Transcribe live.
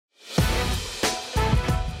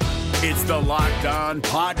It's the Locked On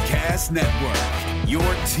Podcast Network, your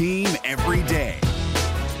team every day.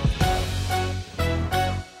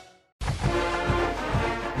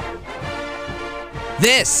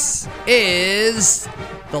 This is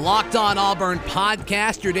the Locked On Auburn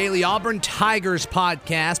podcast, your daily Auburn Tigers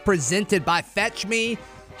podcast, presented by Fetch Me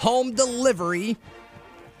Home Delivery.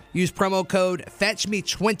 Use promo code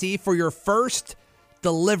FetchMe20 for your first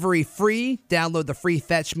delivery free. Download the free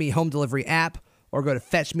Fetch Me Home Delivery app or go to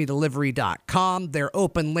FetchMeDelivery.com. They're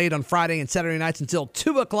open late on Friday and Saturday nights until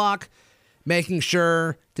 2 o'clock, making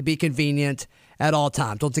sure to be convenient at all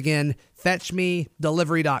times. Once again,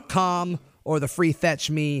 FetchMeDelivery.com or the free Fetch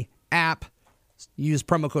Me app. Use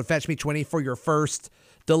promo code FetchMe20 for your first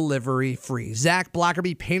delivery free. Zach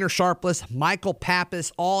Blackerby, Painter Sharpless, Michael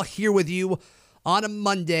Pappas, all here with you on a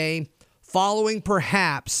Monday, following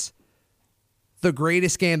perhaps the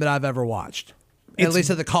greatest game that I've ever watched, at least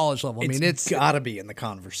at the college level. I mean, it's got to be in the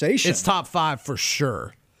conversation. It's top 5 for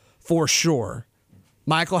sure,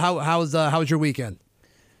 Michael, how was your weekend?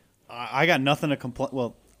 I got nothing to complain.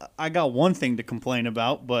 Well, I got one thing to complain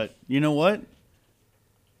about, but you know what?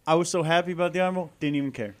 I was so happy about the Iron Bowl, didn't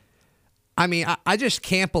even care. I mean, I just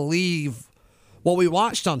can't believe what we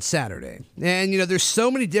watched on Saturday. And, there's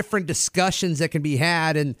so many different discussions that can be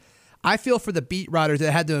had, and I feel for the beat writers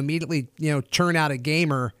that had to immediately, churn out a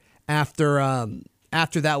gamer after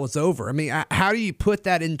that was over. I mean, how do you put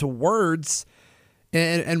that into words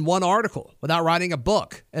in one article without writing a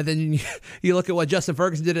book? And then you look at what Justin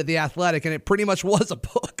Ferguson did at The Athletic, and it pretty much was a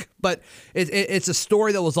book. But it's a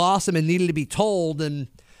story that was awesome and needed to be told. And,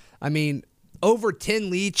 I mean, over 10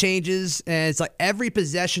 lead changes, and it's like every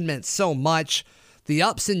possession meant so much. The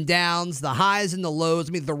ups and downs, the highs and the lows.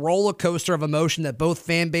 I mean, the roller coaster of emotion that both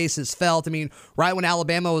fan bases felt. I mean, right when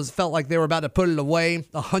Alabama felt like they were about to put it away,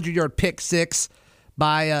 a 100-yard pick six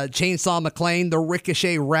by Chainsaw McClain, the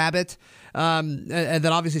ricochet rabbit. And then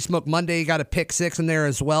obviously Smoke Monday got a pick six in there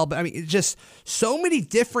as well. But I mean, it's just so many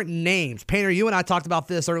different names. Painter, you and I talked about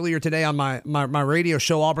this earlier today on my radio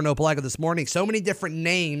show, Auburn Opelika this morning. So many different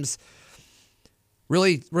names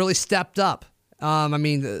really, really stepped up. I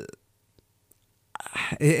mean,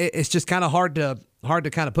 it's just kind of hard to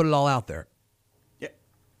kind of put it all out there. Yeah,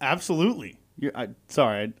 absolutely.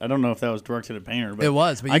 Sorry, I don't know if that was directed at Painter, but it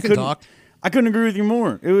was. But you can talk. I couldn't agree with you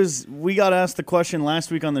more. We got asked the question last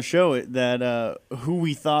week on the show that who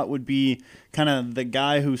we thought would be kind of the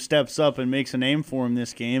guy who steps up and makes a name for him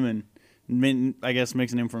this game, and I guess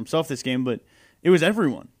makes a name for himself this game. But it was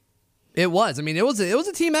everyone. It was. I mean, it was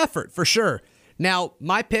a team effort for sure. Now,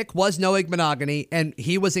 my pick was Noah Igbenogany, and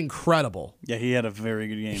he was incredible. Yeah, he had a very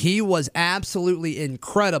good game. He was absolutely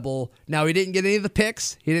incredible. Now, he didn't get any of the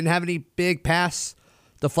picks. He didn't have any big pass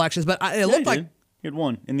deflections, but it looked like he had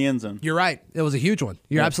one in the end zone. You're right. It was a huge one.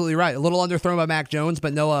 You're absolutely right. A little underthrown by Mac Jones,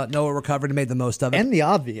 but Noah recovered and made the most of it. And the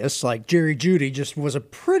obvious, like Jerry Jeudy just was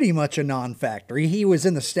pretty much a non-factor. He was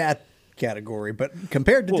in the stat category, but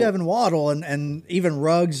compared to Devin Waddle and even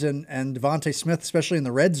Ruggs and Devontae Smith, especially in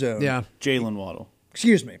the red zone. Yeah. Jalen Waddle.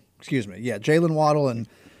 Excuse me. Yeah, Jalen Waddle. And,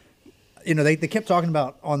 they kept talking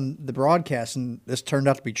about on the broadcast, and this turned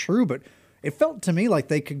out to be true, but it felt to me like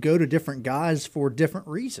they could go to different guys for different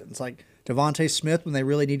reasons. Like Devontae Smith, when they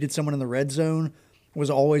really needed someone in the red zone,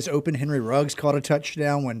 was always open. Henry Ruggs caught a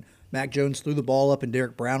touchdown when Mac Jones threw the ball up and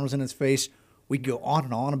Derek Brown was in his face. We could go on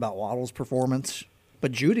and on about Waddle's performance.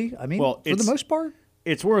 But Jeudy, I mean, for the most part.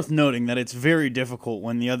 It's worth noting that it's very difficult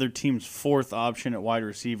when the other team's fourth option at wide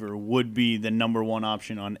receiver would be the number one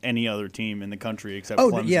option on any other team in the country except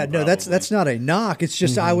Clemson. Oh, yeah, no, that's not a knock. It's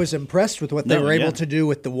just I was impressed with what they were able to do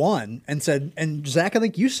with the one and Zach, I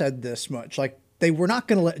think you said this much, like they were not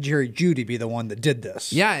going to let Jerry Jeudy be the one that did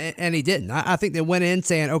this. Yeah, and he didn't. I think they went in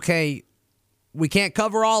saying, okay, we can't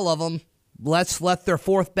cover all of them. Let's let their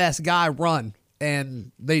fourth best guy run.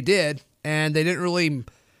 And they did. And they didn't really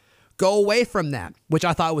go away from that, which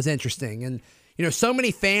I thought was interesting. And, so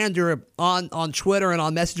many fans are on Twitter and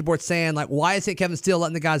on message boards saying, like, why isn't Kevin Steele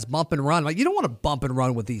letting the guys bump and run? Like, you don't want to bump and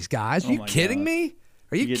run with these guys. Are you kidding me?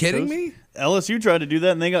 Are you kidding me? LSU tried to do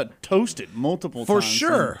that, and they got toasted multiple times.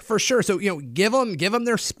 For sure. So, give them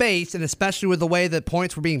their space, and especially with the way that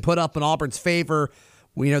points were being put up in Auburn's favor.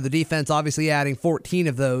 The defense obviously adding 14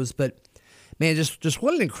 of those. But, man, just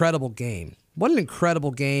what an incredible game. What an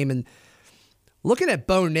incredible game. And looking at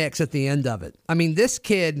Bo Nix at the end of it, I mean, this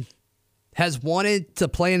kid has wanted to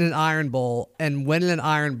play in an Iron Bowl and win an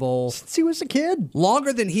Iron Bowl since he was a kid,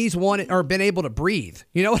 longer than he's wanted or been able to breathe.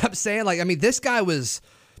 You know what I'm saying? Like, I mean, this guy was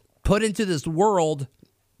put into this world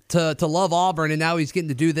to love Auburn, and now he's getting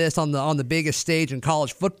to do this on the biggest stage in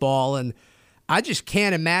college football. And I just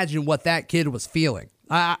can't imagine what that kid was feeling.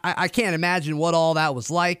 I can't imagine what all that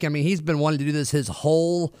was like. I mean, he's been wanting to do this his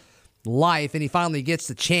whole life, and he finally gets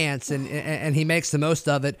the chance, and he makes the most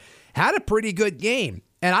of it. Had a pretty good game,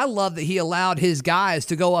 and I love that he allowed his guys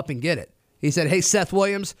to go up and get it. He said, hey, Seth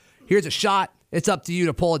Williams, here's a shot. It's up to you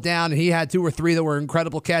to pull it down, and he had 2 or 3 that were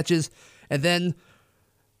incredible catches. And then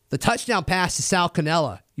the touchdown pass to Sal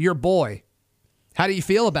Cannella, your boy. How do you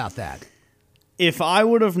feel about that? If I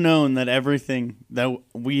would have known that everything that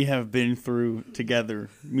we have been through together,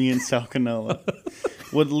 me and Sal Cannella,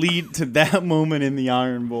 would lead to that moment in the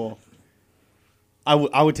Iron Bowl,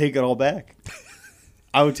 I would take it all back.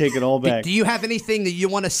 I would take it all back. Do you have anything that you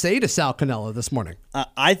want to say to Sal Cannella this morning?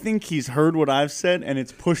 I think he's heard what I've said, and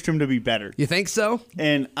it's pushed him to be better. You think so?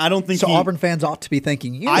 And I don't think so. Auburn fans ought to be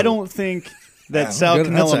thanking you. I don't think that Sal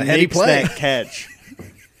Cannella makes that catch.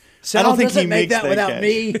 Sal I don't think he doesn't make makes that without catch.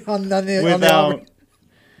 me on the Without Auburn.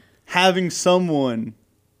 having someone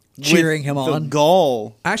cheering with him the on.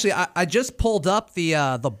 gall. Actually, I just pulled up the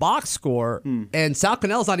box score, and Sal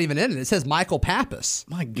Cannella's not even in it. It says Michael Pappas.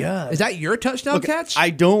 My God. Is that your touchdown catch?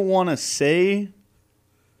 I don't want to say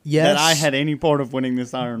Yes. that I had any part of winning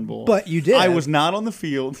this Iron Bowl. But you did. I was not on the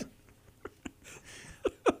field.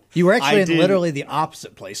 You were actually I in did. literally the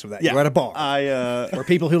opposite place of that. You were at a bar. I where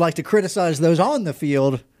people who like to criticize those on the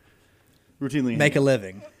field routinely make a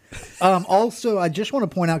living. Also, I just want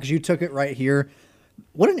to point out, because you took it right here,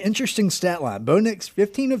 what an interesting stat line. Bo Nix,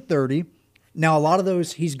 15 of 30. Now, a lot of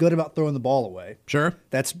those, he's good about throwing the ball away. Sure.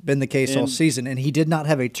 That's been the case all season, and he did not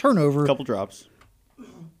have a turnover. a couple drops.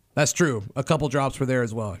 That's true. A couple drops were there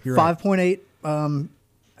as well. You're right. 5.8 an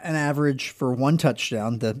average for 1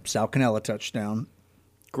 touchdown, the Sal Cannella touchdown.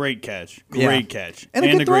 Great catch. Yeah. Great catch. And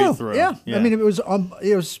a good throw. great throw. Yeah. I mean,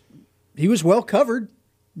 he was well covered.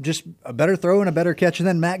 Just a better throw and a better catch. And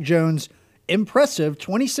then Mac Jones, impressive,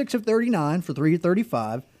 26 of 39 for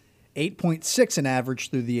 335, 8.6 an average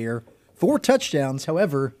through the air, 4 touchdowns.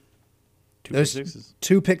 However, those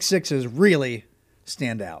 2 pick sixes really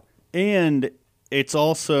stand out. And it's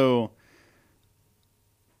also,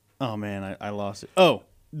 oh man, I lost it. Oh,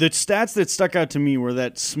 the stats that stuck out to me were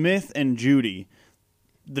that Smith and Judy,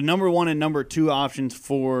 the number 1 and number 2 options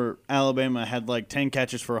for Alabama, had like 10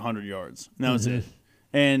 catches for 100 yards. And that was it.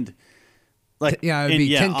 And like, Yeah, it would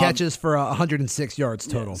be 10 catches for 106 yards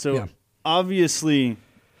total. So obviously,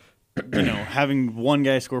 having one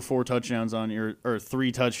guy score 4 touchdowns on your, or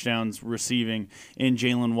 3 touchdowns receiving in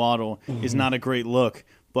Jalen Waddle is not a great look.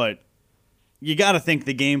 But you got to think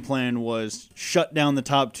the game plan was shut down the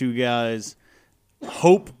top 2 guys,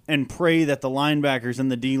 hope and pray that the linebackers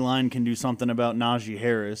and the D-line can do something about Najee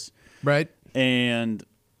Harris. Right. And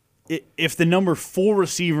if the number 4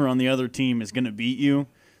 receiver on the other team is going to beat you,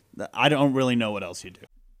 I don't really know what else you do.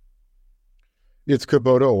 It's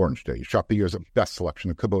Kubota Orange Day. Shop the year's best selection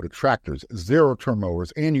of Kubota tractors, zero-turn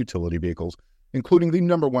mowers, and utility vehicles, including the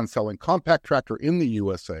number 1 selling compact tractor in the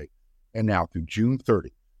USA. And now through June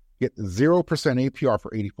 30, get 0% APR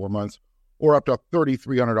for 84 months or up to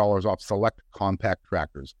 $3,300 off select compact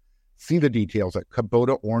tractors. See the details at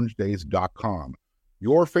KubotaOrangeDays.com.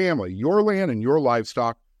 Your family, your land, and your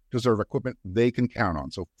livestock deserve equipment they can count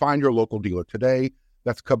on. So find your local dealer today.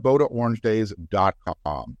 That's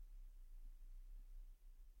KubotaOrangeDays.com.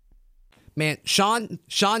 Man, Sean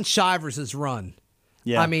Shivers' run.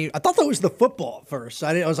 Yeah. I mean, I thought that was the football at first.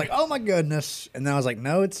 I was like, oh my goodness. And then I was like,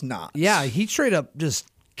 no, it's not. yeah, he straight up just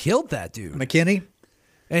killed that dude. McKinney?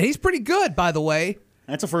 And he's pretty good, by the way.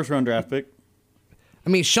 That's a first-round draft pick. I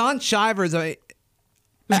mean, Sean Shivers, There's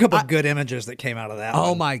a couple of good images that came out of that. oh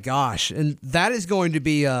one. my gosh. And that is going to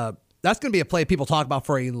be that's going to be a play people talk about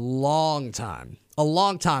for a long time. A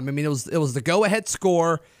long time. I mean, it was the go-ahead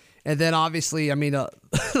score, and then obviously, I mean,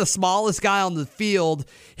 the smallest guy on the field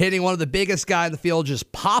hitting one of the biggest guy in the field,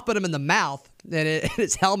 just popping him in the mouth, and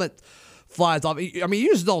his helmet flies off. I mean,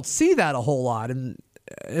 you just don't see that a whole lot. And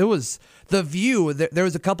it was the view. There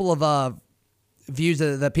was a couple of views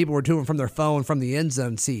that people were doing from their phone from the end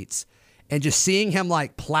zone seats. And just seeing him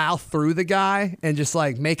like plow through the guy and just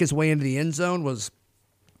like make his way into the end zone it's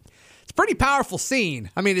a pretty powerful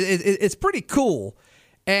scene. I mean, it's pretty cool.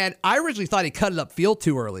 And I originally thought he cut it upfield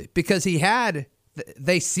too early because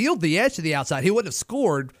they sealed the edge to the outside. He wouldn't have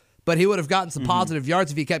scored, but he would have gotten some positive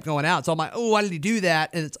yards if he kept going out. So I'm like, oh, why did he do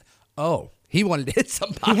that? And he wanted to hit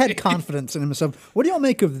somebody. He had confidence in himself. What do y'all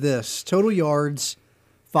make of this? Total yards,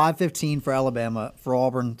 515 for Alabama, for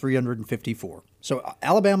Auburn, 354. So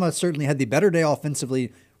Alabama certainly had the better day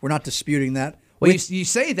offensively. We're not disputing that. Well, you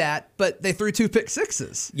say that, but they threw 2 pick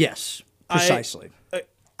sixes. Yes, precisely.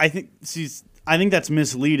 I think that's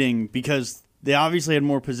misleading because they obviously had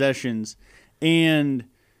more possessions, and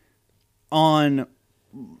on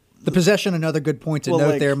The possession, another good point to Well, note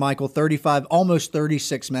like- there, Michael. 35, almost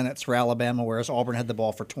 36 minutes for Alabama, whereas Auburn had the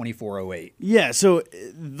ball for 24:08. Yeah, so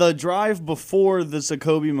the drive before the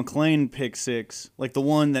Zacoby McClain pick six, like the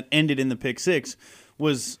one that ended in the pick six,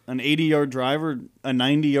 was an 80-yard drive or a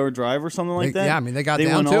 90-yard drive or something like that. Yeah, I mean, they got they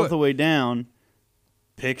down went to all it. the way down,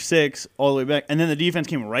 pick six, all the way back, and then the defense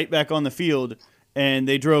came right back on the field, and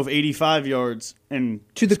they drove 85 yards and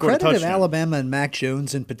To the scored a credit of touchdown. Alabama and Mac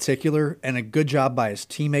Jones in particular, and a good job by his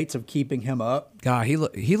teammates of keeping him up. God, he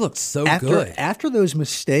looked so After good. after those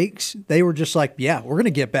mistakes, they were just like, yeah, we're going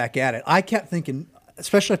to get back at it. I kept thinking,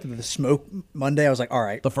 especially after the smoke Monday, I was like, all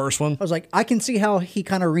right. The first one. I was like, I can see how he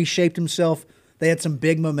kind of reshaped himself. They had some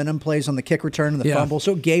big momentum plays on the kick return and the fumble,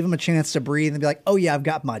 so it gave him a chance to breathe and be like, oh, yeah, I've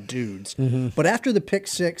got my dudes. Mm-hmm. But after the pick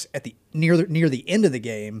six at the near the end of the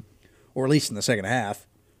game, or at least in the second half,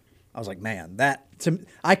 I was like, man,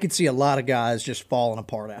 I could see a lot of guys just falling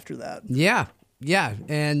apart after that. Yeah.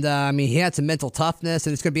 And, I mean, he had some mental toughness,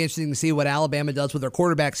 and it's going to be interesting to see what Alabama does with their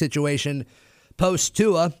quarterback situation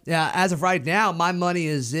post-Tua. As of right now, my money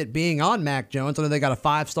is it being on Mac Jones. I know they got a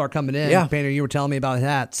 5-star coming in. Yeah. Painter, you were telling me about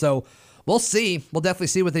that. So we'll see. We'll definitely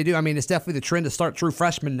see what they do. I mean, it's definitely the trend to start true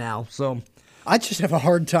freshmen now. So I just have a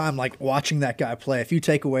hard time watching that guy play. If you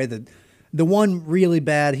take away the one really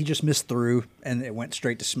bad, he just missed through, and it went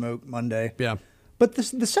straight to smoke Monday. Yeah. But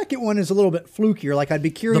the second one is a little bit flukier. I'd be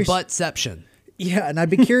the curious. buttception. Yeah, and I'd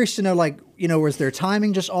be curious to know, was their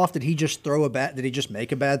timing just off? Did he just did he just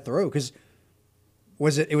make a bad throw? Because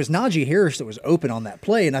it was Najee Harris that was open on that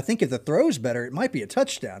play, and I think if the throw's better, it might be a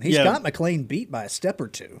touchdown. He's got McClain beat by a step or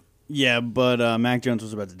two. Yeah, but Mac Jones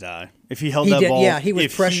was about to die. If he held that ball. Yeah, he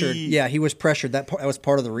was pressured. He was pressured. That was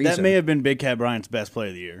part of the reason. That may have been Big Cat Bryant's best play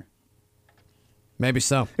of the year. Maybe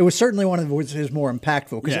so. It was certainly one of his more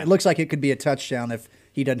impactful because Yeah. it looks like it could be a touchdown if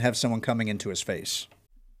he doesn't have someone coming into his face.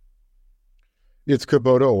 It's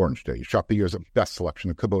Kubota Orange Day. Shop the year's best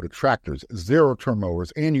selection of Kubota tractors, zero-turn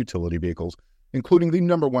mowers, and utility vehicles, including the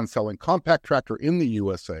 #1 selling compact tractor in the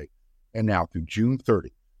USA. And now through June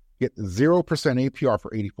 30, get 0% APR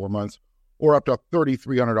for 84 months or up to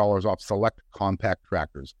 $3,300 off select compact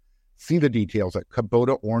tractors. See the details at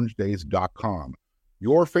KubotaOrangeDays.com.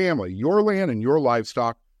 Your family, your land, and your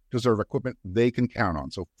livestock deserve equipment they can count on.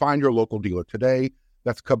 So find your local dealer today.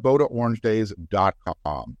 That's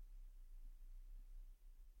KubotaOrangeDays.com.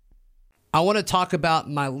 I want to talk about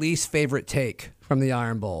my least favorite take from the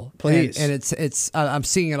Iron Bowl. Please. And it's I'm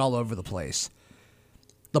seeing it all over the place.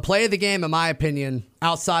 The play of the game, in my opinion,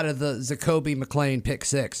 outside of the Zacoby McClain pick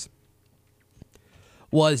six,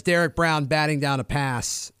 was Derek Brown batting down a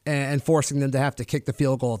pass and forcing them to have to kick the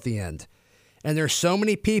field goal at the end. And there's so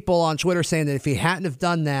many people on Twitter saying that if he hadn't have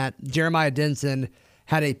done that, Jeremiah Denson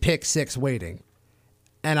had a pick six waiting.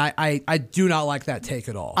 And I do not like that take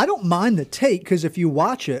at all. I don't mind the take because if you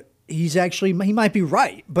watch it, he might be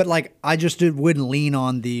right. But I just wouldn't lean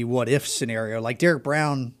on the what if scenario. Derek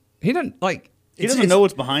Brown, He didn't He doesn't know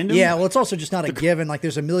what's behind him. Yeah, well, it's also just not a given.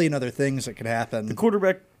 There's a million other things that could happen. The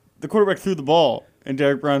quarterback threw the ball, and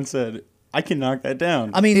Derek Brown said, "I can knock that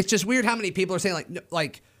down." I mean, it's just weird how many people are saying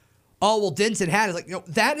oh, well, Denson had it.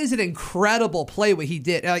 That is an incredible play what he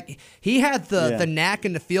did. He had the knack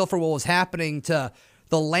and the feel for what was happening.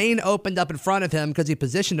 The lane opened up in front of him because he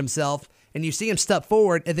positioned himself, and you see him step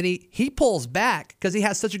forward, and then he pulls back because he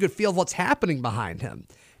has such a good feel of what's happening behind him.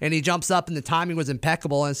 And he jumps up, and the timing was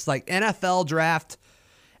impeccable. And it's NFL draft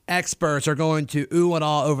experts are going to ooh and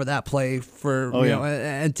ah over that play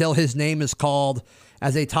until his name is called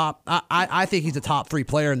as a top. I think he's a top 3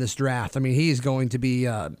 player in this draft. I mean, he's going to be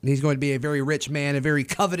a very rich man, a very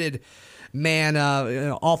coveted man.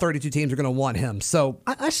 All 32 teams are going to want him. So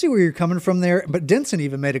I see where you're coming from there. But Denson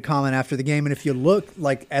even made a comment after the game, and if you look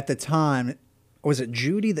at the time, was it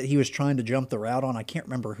Judy that he was trying to jump the route on? I can't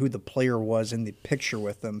remember who the player was in the picture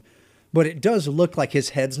with them, but it does look like his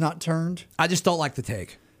head's not turned. I just don't like the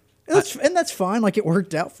take. And that's fine. It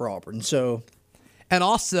worked out for Auburn. So, and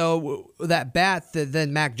also that bat that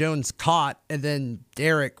then Mac Jones caught, and then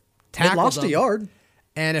Derek tackled it lost him. a yard.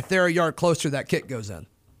 And if they're a yard closer, that kick goes in.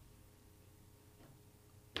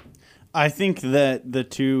 I think that the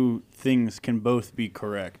two things can both be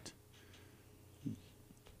correct.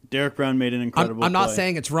 Derek Brown made an incredible I'm not play.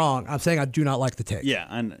 saying it's wrong. I'm saying I do not like the take.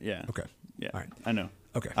 Yeah, yeah. Okay. Yeah, All right. I know.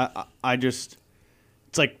 Okay. I just,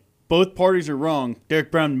 it's both parties are wrong.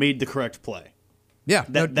 Derek Brown made the correct play. Yeah,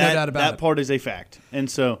 no doubt about it. That part is a fact.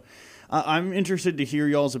 And so I'm interested to hear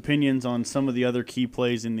y'all's opinions on some of the other key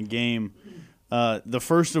plays in the game. The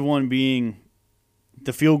first of one being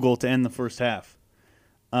the field goal to end the first half.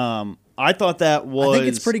 I thought that was... I think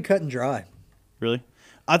it's pretty cut and dry. Really?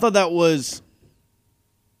 I thought that was...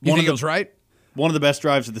 You think it was right? one of the best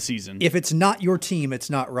drives of the season. If it's not your team, it's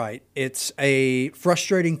not right. It's a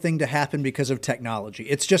frustrating thing to happen because of technology.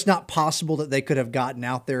 It's just not possible that they could have gotten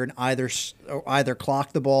out there and either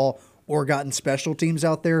clocked the ball or gotten special teams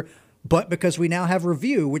out there. But because we now have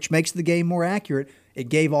review, which makes the game more accurate, it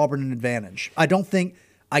gave Auburn an advantage. I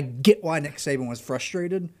get why Nick Saban was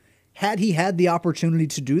frustrated. Had he had the opportunity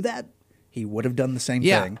to do that, he would have done the same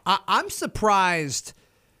thing. I'm surprised.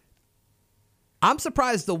 I'm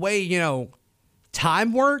surprised the way,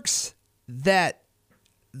 time works, that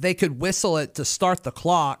they could whistle it to start the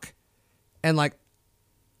clock. And,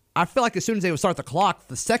 I feel like as soon as they would start the clock,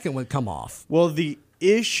 the second would come off. Well, the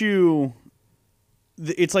issue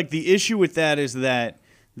with that is that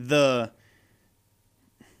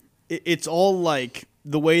it's all like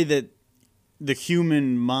the way that the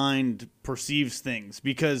human mind perceives things,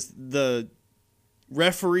 because the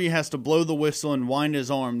referee has to blow the whistle and wind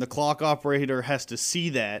his arm. The clock operator has to see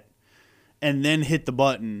that and then hit the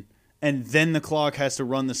button, and then the clock has to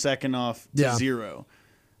run the second off to 0.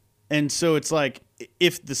 And so it's like,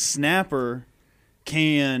 if the snapper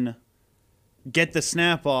can get the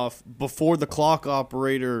snap off before the clock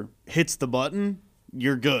operator hits the button,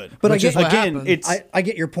 you're good. But Which is what happened. I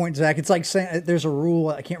get your point, Zach. It's like saying there's a rule.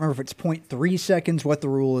 I can't remember if it's 0.3 seconds, what the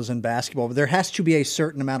rule is in basketball, but there has to be a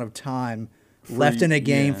certain amount of time left in a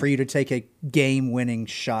game for you to take a game-winning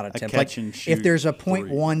shot attempt. Catch and shoot if there's a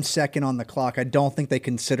 0.1 second on the clock, I don't think they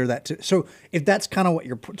consider that. So if that's kind of what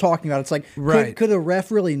you're talking about, it's like, could a ref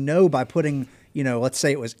really know by putting, let's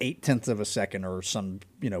say it was 0.8 of a second or some,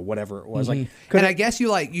 whatever it was. Mm-hmm. I guess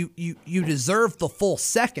you deserve the full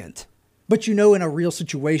second. But in a real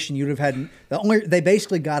situation, you'd have had they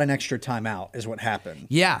basically got an extra timeout is what happened.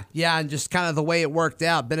 Yeah, and just kind of the way it worked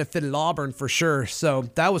out benefited Auburn for sure. So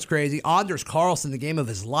that was crazy. Anders Carlson, the game of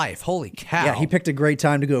his life. Holy cow. Yeah, he picked a great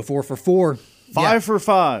time to go 4 for 4. 5 for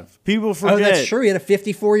 5. People forget. Oh, that's true. He had a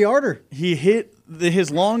 54-yarder. He hit his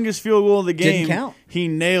longest field goal of the game. Didn't count. He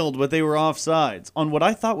nailed, but they were offsides on what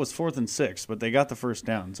I thought was 4th and 6, but they got the first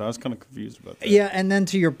down, so I was kind of confused about that. Yeah, and then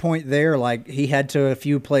to your point there, he had to a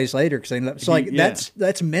few plays later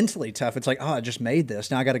that's mentally tough. It's like, I just made this.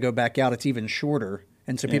 Now I got to go back out. It's even shorter,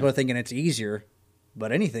 and so people are thinking it's easier.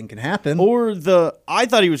 But anything can happen. Or I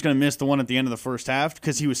thought he was going to miss the one at the end of the first half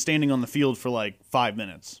because he was standing on the field for 5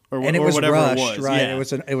 minutes or whatever rushed, it was. Right?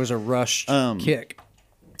 Yeah. It was a rushed kick.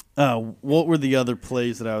 What were the other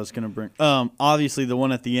plays that I was going to bring? Obviously, the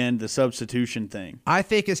one at the end, the substitution thing. I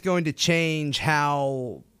think it's going to change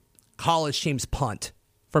how college teams punt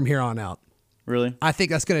from here on out. Really? I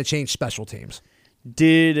think that's going to change special teams.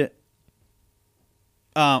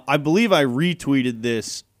 I believe I retweeted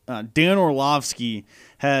this. Dan Orlovsky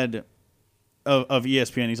had of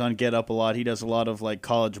ESPN. He's on Get Up a lot. He does a lot of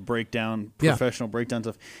college breakdown, professional breakdown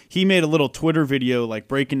stuff. He made a little Twitter video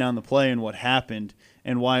breaking down the play and what happened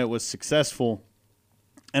and why it was successful.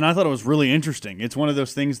 And I thought it was really interesting. It's one of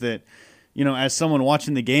those things that, as someone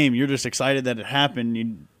watching the game, you're just excited that it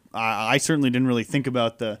happened. I certainly didn't really think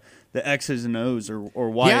about the X's and O's or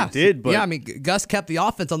why it did. But Gus kept the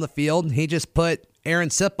offense on the field, and he just put Aaron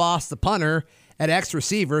Sipos, the punter, at X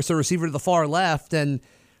receiver, so receiver to the far left, and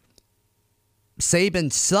Saban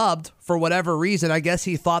subbed for whatever reason. I guess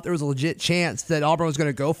he thought there was a legit chance that Auburn was going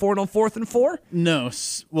to go for it on 4th and 4. No.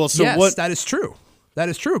 Well, so yes, what? That is true. That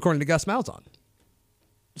is true, according to Gus Malzahn.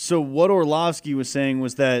 So what Orlovsky was saying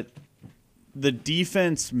was that the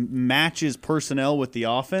defense matches personnel with the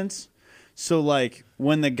offense. So,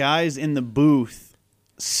 when the guys in the booth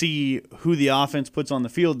see who the offense puts on the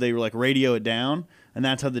field, they radio it down, and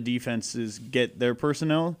that's how the defenses get their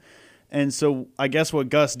personnel. And so I guess what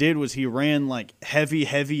Gus did was he ran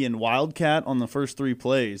heavy and wildcat on the first 3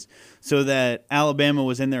 plays so that Alabama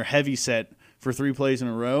was in their heavy set for 3 plays in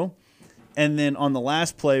a row. And then on the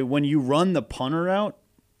last play, when you run the punter out,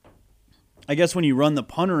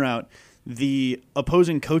 the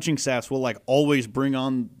opposing coaching staffs will always bring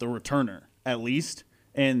on the returner at least.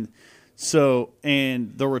 And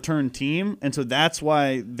the return team. And so that's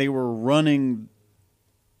why they were running.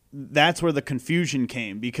 That's where the confusion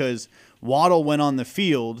came, because Waddle went on the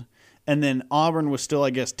field and then Auburn was still, I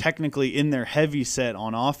guess, technically in their heavy set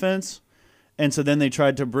on offense. And so then they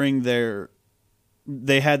tried to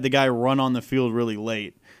they had the guy run on the field really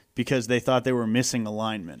late because they thought they were missing a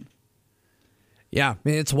lineman. Yeah,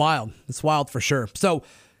 it's wild. It's wild for sure. So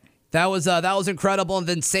that was incredible. And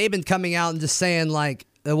then Saban coming out and just saying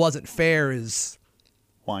it wasn't fair is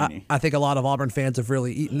whiny. I think a lot of Auburn fans have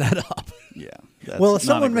really eaten that up. Yeah. Well,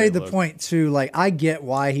 someone made the point too. I get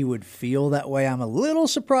why he would feel that way. I'm a little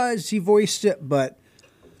surprised he voiced it, but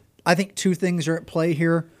I think 2 things are at play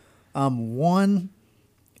here. One,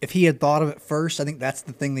 if he had thought of it first, I think that's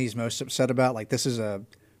the thing that he's most upset about. Like, this is a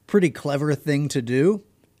pretty clever thing to do,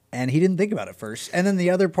 and he didn't think about it first. And then the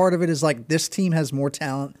other part of it is, like, this team has more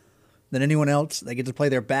talent than anyone else. They get to play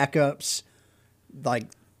their backups. Like,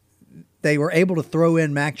 they were able to throw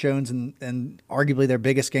in Mac Jones and arguably their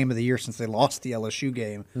biggest game of the year since they lost the LSU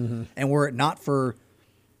game. Mm-hmm. And were it not for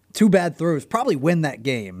 2 bad throws, probably win that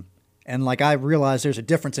game. And, like, I realize there's a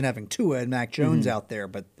difference in having Tua and Mac Jones out there,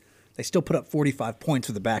 but they still put up 45 points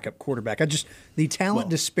with a backup quarterback. The talent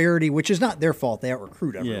disparity, which is not their fault. They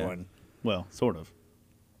out-recruit everyone. Yeah. Well, sort of.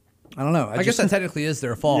 I don't know. I guess that technically is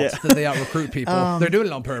their fault that they out-recruit people. They're doing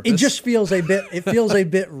it on purpose. It just feels a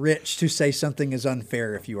bit rich to say something is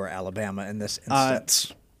unfair if you are Alabama in this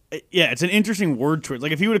instance. It's an interesting word choice.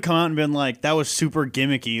 Like, if he would have come out and been like, that was super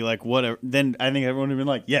gimmicky, like, whatever, then I think everyone would have been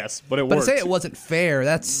like, yes, but it worked. But to say it wasn't fair,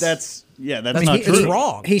 that's not true. It's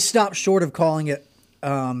wrong. He stopped short of calling it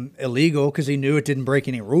illegal because he knew it didn't break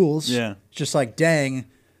any rules. Yeah. It's just like, dang.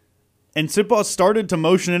 And Sitball started to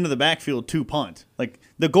motion into the backfield to punt. Like,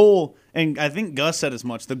 the goal, and I think Gus said as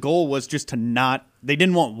much, the goal was just to not, they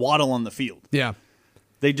didn't want Waddle on the field. Yeah.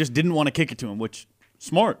 They just didn't want to kick it to him, which,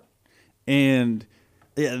 smart. And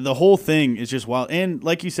the whole thing is just wild. And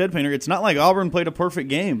like you said, Painter, it's not like Auburn played a perfect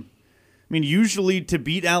game. I mean, usually to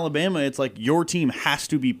beat Alabama, it's like your team has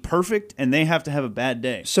to be perfect and they have to have a bad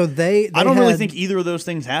day. So they I don't really think either of those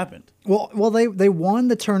things happened. Well, they won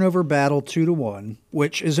the turnover battle 2-1,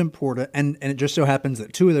 which is important, and it just so happens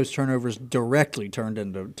that 2 of those turnovers directly turned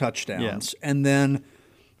into touchdowns. Yeah. And then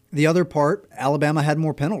the other part, Alabama had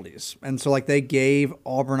more penalties, and so like they gave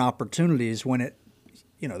Auburn opportunities when it,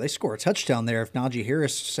 they score a touchdown there. If Najee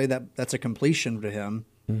Harris say that's a completion to him.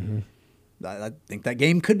 Mm-hmm. I think that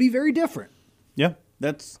game could be very different. Yeah,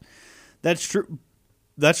 that's true.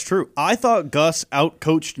 That's true. I thought Gus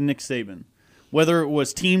outcoached Nick Saban. Whether it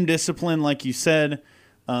was team discipline, like you said,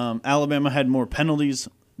 Alabama had more penalties.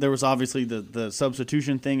 There was obviously the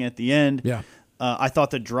substitution thing at the end. Yeah. I thought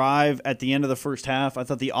the drive at the end of the first half, I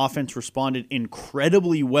thought the offense responded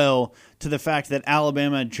incredibly well to the fact that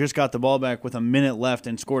Alabama just got the ball back with a minute left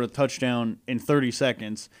and scored a touchdown in 30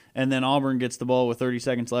 seconds. And then Auburn gets the ball with 30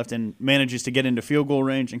 seconds left and manages to get into field goal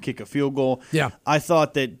range and kick a field goal. Yeah. I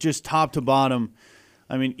thought that just top to bottom,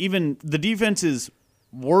 I mean, even the defense's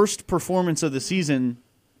worst performance of the season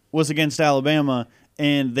was against Alabama,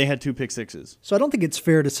 and they had 2 pick sixes. So I don't think it's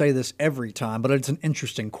fair to say this every time, but it's an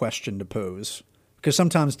interesting question to pose. Because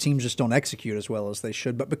sometimes teams just don't execute as well as they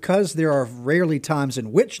should. But because there are rarely times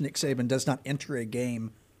in which Nick Saban does not enter a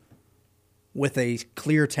game with a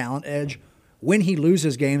clear talent edge, when he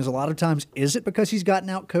loses games, a lot of times, is it because he's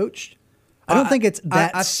gotten out-coached? I don't think it's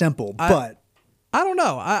that simple, but... I don't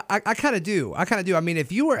know. I kind of do. I mean,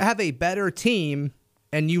 if you have a better team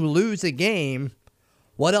and you lose a game,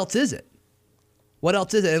 what else is it? What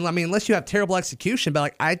else is it? And I mean, unless you have terrible execution,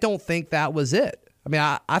 but I don't think that was it. I mean,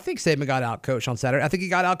 I think Saban got out-coached on Saturday. I think he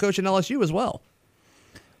got out-coached in LSU as well.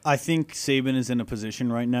 I think Saban is in a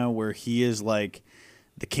position right now where he is like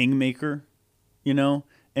the kingmaker,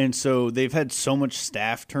 And so they've had so much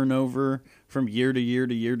staff turnover from year to year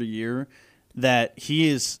to year to year that he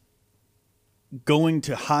is going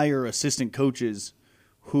to hire assistant coaches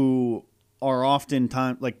who are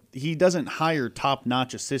oftentimes, like, he doesn't hire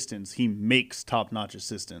top-notch assistants. He makes top-notch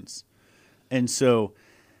assistants. And so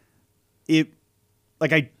I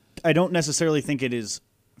don't necessarily think it is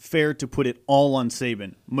fair to put it all on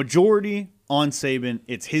Saban. Majority on Saban.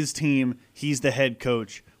 It's his team. He's the head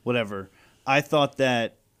coach, whatever. I thought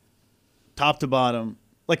that top to bottom,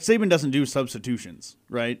 like, Saban doesn't do substitutions,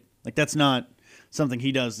 right? Like, that's not something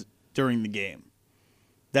he does during the game.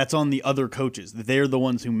 That's on the other coaches. They're the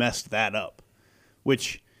ones who messed that up,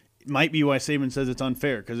 which might be why Saban says it's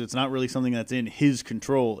unfair, because it's not really something that's in his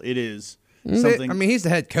control. It is something. I mean, he's the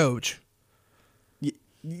head coach.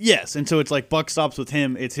 Yes, and so it's like buck stops with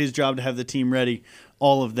him. It's his job to have the team ready,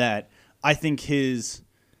 all of that. I don't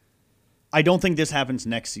think this happens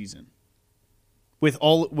next season. With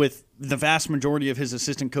the vast majority of his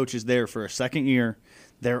assistant coaches there for a second year,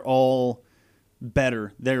 they're all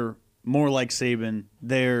better. They're more like Saban.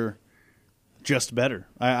 They're just better.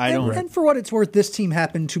 I don't. And for what it's worth, this team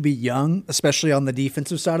happened to be young, especially on the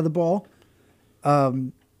defensive side of the ball.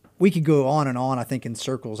 We could go on and on, I think, in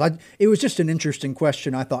circles. It was just an interesting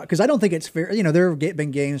question, I thought, because I don't think it's fair. There have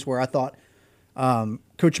been games where I thought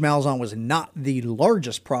Coach Malzahn was not the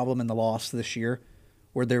largest problem in the loss this year,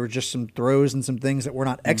 where there were just some throws and some things that were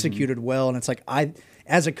not executed well. And it's like,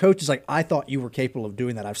 as a coach, it's like, I thought you were capable of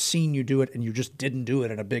doing that. I've seen you do it, and you just didn't do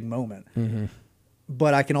it in a big moment. Mm-hmm.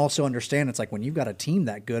 But I can also understand it's like when you've got a team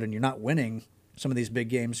that good and you're not winning, some of these big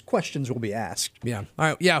games, questions will be asked. Yeah. All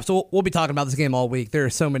right. Yeah. So we'll be talking about this game all week. There are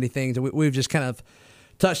so many things. We've just kind of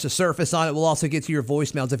touched the surface on it. We'll also get to your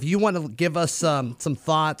voicemails. If you want to give us some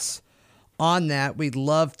thoughts on that, we'd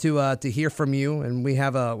love to hear from you. And we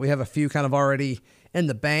have a few kind of already in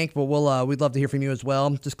the bank, but we'd love to hear from you as well.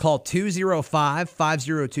 Just call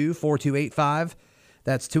 205-502-4285.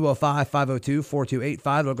 That's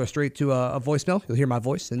 205-502-4285. It'll go straight to a voicemail. You'll hear my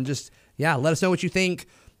voice. And just, let us know what you think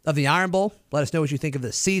of the Iron Bowl. Let us know what you think of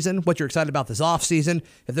this season, what you're excited about this offseason.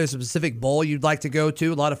 If there's a specific bowl you'd like to go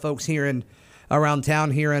to. A lot of folks here around town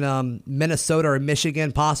here in Minnesota or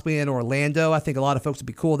Michigan, possibly in Orlando. I think a lot of folks would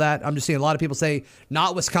be cool with that. I'm just seeing a lot of people say,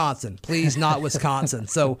 not Wisconsin. Please, not Wisconsin.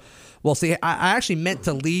 So we'll see. I actually meant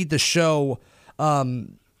to lead the show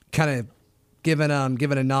kind of giving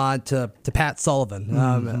a nod to Pat Sullivan.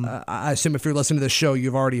 I assume if you're listening to this show,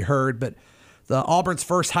 you've already heard, but the Auburn's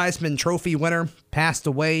first Heisman Trophy winner passed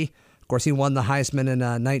away. Of course, he won the Heisman in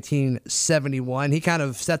 1971. He kind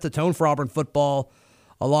of set the tone for Auburn football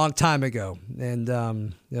a long time ago, and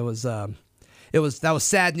that was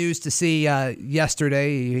sad news to see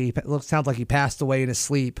yesterday. Sounds like he passed away in his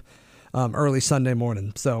sleep early Sunday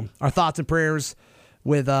morning. So our thoughts and prayers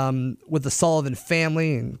with the Sullivan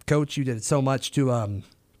family, and Coach, you did so much to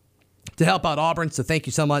help out Auburn. So thank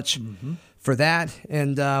you so much for that,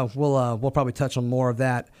 and we'll probably touch on more of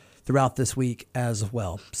that throughout this week as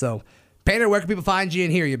well. So, Painter, where can people find you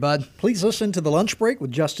and hear you, bud? Please listen to The Lunch Break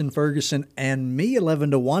with Justin Ferguson and me, 11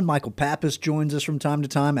 to 1. Michael Pappas joins us from time to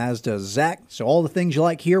time, as does Zach. So all the things you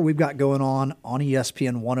like here, we've got going on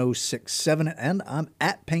ESPN 106.7, and I'm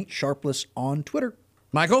at Paint Sharpless on Twitter.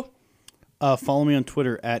 Michael? Follow me on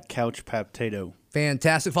Twitter at CouchPaptato.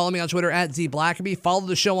 Fantastic. Follow me on Twitter at ZBlackerby. Follow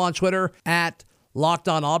the show on Twitter at Locked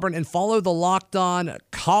On Auburn, and follow the Locked On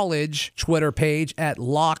College Twitter page at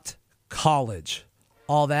Locked College.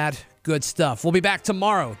 All that good stuff. We'll be back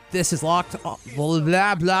tomorrow. This is Locked On,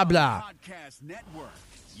 blah, blah, blah. Podcast Network,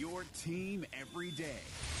 your team every day.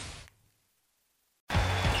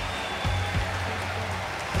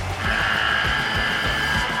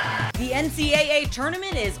 The NCAA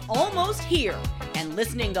tournament is almost here, and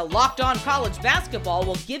listening to Locked On College Basketball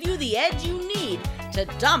will give you the edge you need to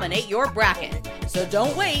dominate your bracket. So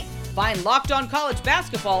don't wait. Find Locked On College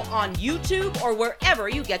Basketball on YouTube or wherever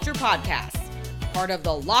you get your podcasts. Part of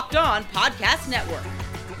the Locked On Podcast Network.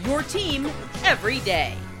 Your team every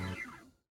day.